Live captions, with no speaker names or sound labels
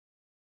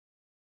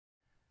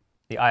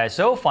The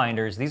ISO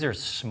finders, these are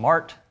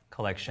smart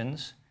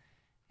collections,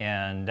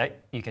 and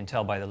that you can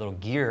tell by the little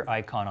gear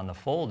icon on the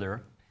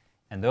folder,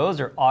 and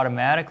those are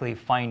automatically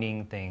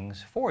finding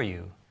things for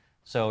you.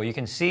 So you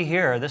can see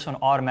here, this one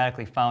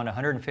automatically found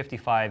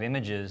 155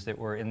 images that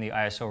were in the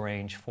ISO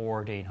range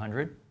 4 to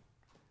 800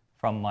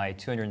 from my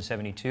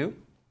 272.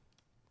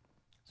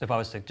 So if I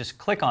was to just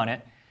click on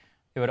it,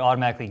 it would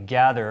automatically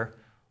gather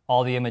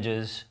all the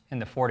images in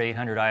the 4 to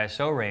 800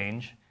 ISO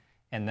range,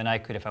 and then I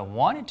could, if I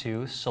wanted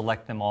to,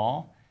 select them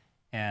all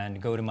and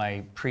go to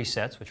my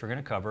presets, which we're going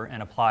to cover,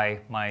 and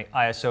apply my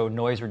ISO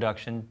noise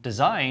reduction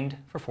designed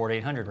for 4 to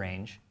 800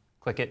 range.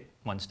 Click it,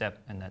 one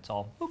step, and that's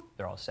all, boop,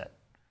 they're all set.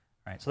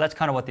 All right, so that's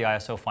kind of what the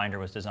ISO finder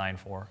was designed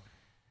for.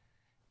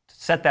 To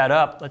set that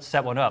up, let's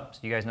set one up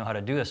so you guys know how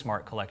to do a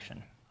smart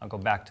collection. I'll go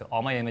back to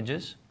all my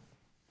images,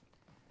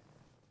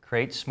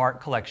 create smart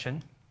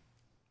collection,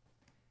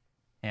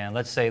 and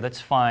let's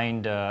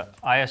find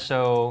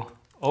ISO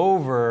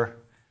over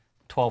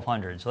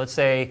 1200. So let's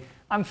say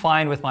I'm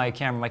fine with my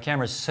camera. My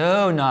camera's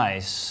so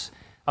nice,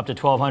 up to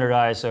 1200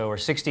 ISO or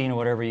 16 or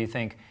whatever you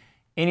think.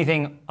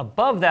 Anything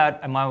above that,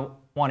 I might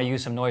want to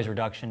use some noise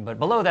reduction, but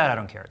below that, I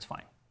don't care, it's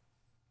fine.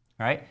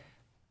 All right?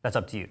 That's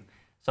up to you.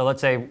 So let's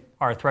say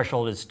our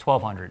threshold is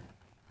 1200.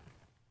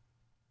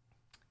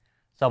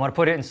 So I'm going to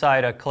put it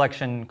inside a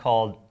collection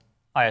called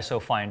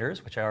ISO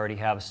Finders, which I already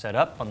have set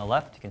up on the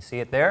left. You can see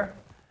it there.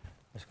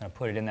 I'm just going to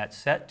put it in that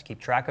set to keep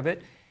track of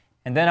it.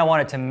 And then I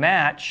want it to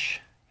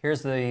match.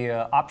 Here's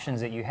the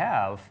options that you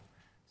have.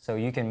 So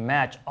you can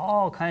match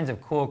all kinds of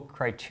cool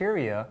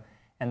criteria.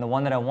 And the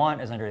one that I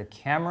want is under the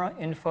camera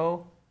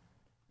info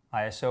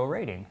ISO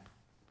rating.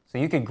 So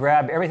you could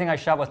grab everything I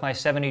shot with my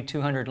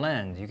 70-200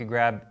 lens. You could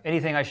grab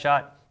anything I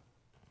shot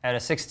at a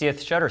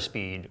 60th shutter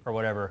speed or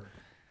whatever.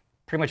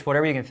 Pretty much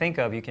whatever you can think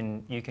of, you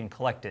can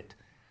collect it.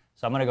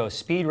 So I'm going to go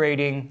speed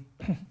rating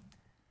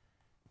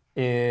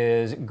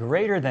is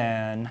greater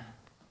than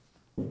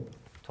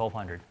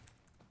 1200.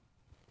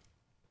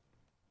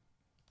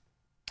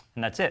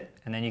 And that's it.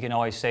 And then you can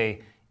always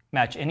say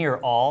match any or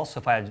all. So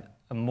if I had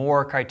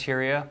more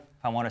criteria,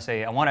 if I want to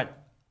say I want it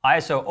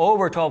ISO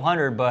over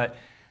 1200 but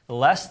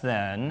less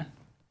than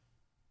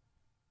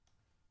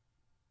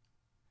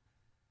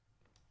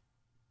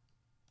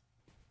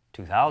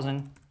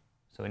 2000,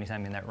 so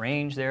anytime in that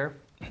range there,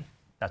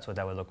 that's what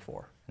that would look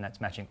for. And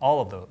that's matching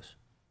all of those.